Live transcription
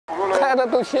孩子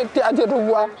都去惦记着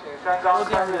我。都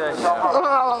惦记着你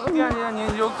啊！惦记着你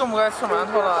就更不该吃馒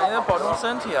头了，你得保重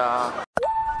身体啊！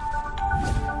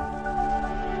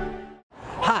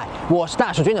嗨，我是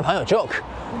大树君的朋友 Joke。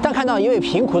当看到一位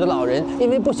贫苦的老人因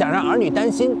为不想让儿女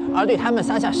担心而对他们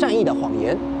撒下善意的谎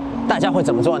言，大家会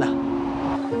怎么做呢？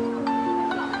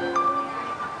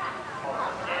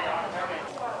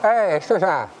哎，叔叔，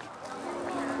啊，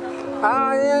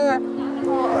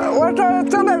我这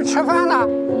正在吃饭呢。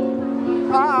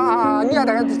你也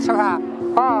在吃饭？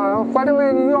伙计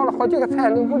们要了好几个菜，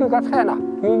有5、6个菜呢，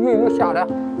有虾的。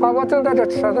我正在这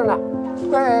吃着呢。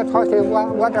哎，放心，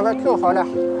我这边挺好的。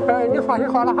你放心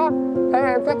好了哈。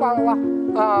别挂了我。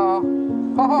好，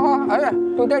哎，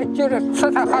都得急着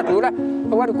吃菜喝酒了，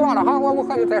我就挂了哈。我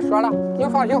和你再说了，你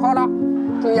放心好了，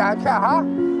注意安全哈。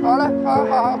好嘞，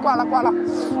好，挂了。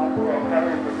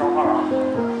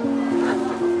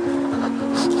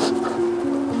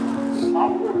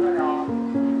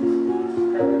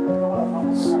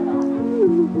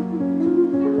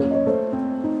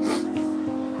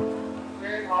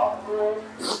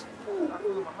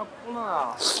怎么还哭了呢？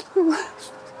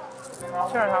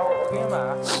骗啥？我给你买。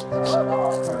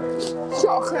小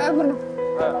孩子呢？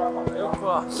别哭了。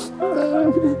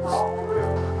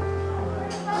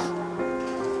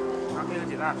给个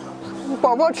鸡蛋吃。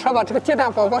宝宝吃吧，这个鸡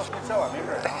蛋宝宝吃。吃吧，没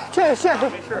事。谢。没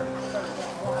事。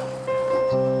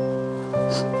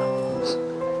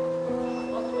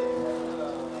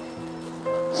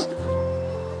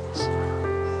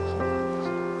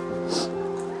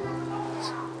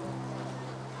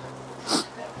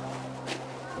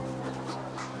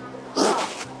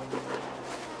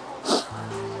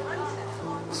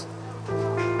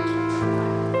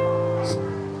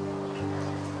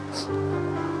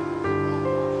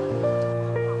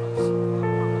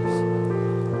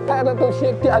孩子都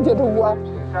去惦记着我。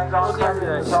都惦记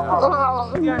着你啊！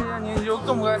惦记着你就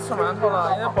更不该吃馒头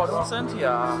了，你得保重身体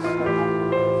啊！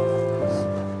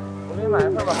我给你买一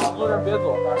份吧，路上别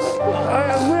走。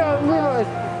不要。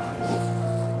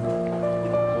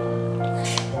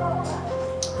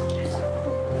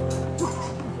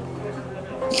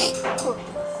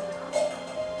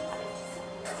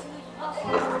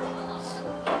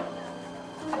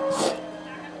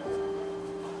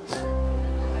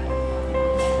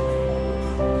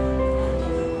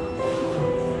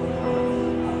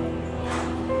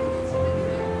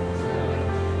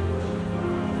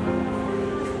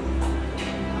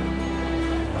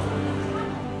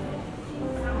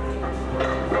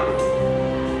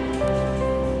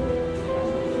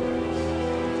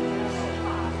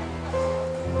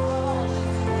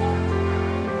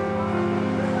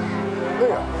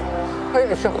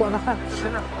是活得很。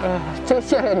真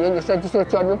谢谢你，你说就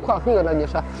叫你破费了，你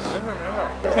说。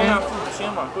没事，天下父母心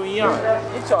嘛，都一样。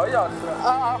你搅一搅吃。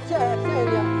谢谢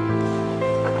你。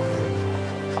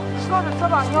说着吃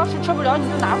吧，你要是吃不了，你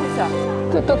就拿回去。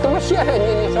都谢谢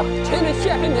你，你说，真的谢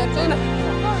谢你，真的。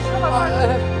吃吧。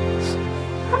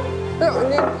哎呦，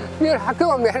你还给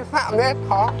我买饭买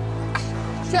汤，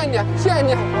谢谢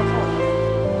你。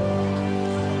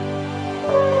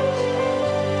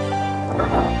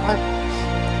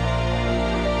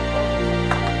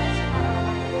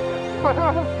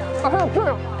不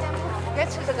用，别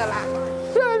吃这个了。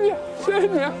谢谢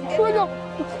你，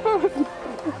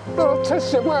我吃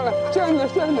习惯了，谢谢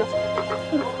你。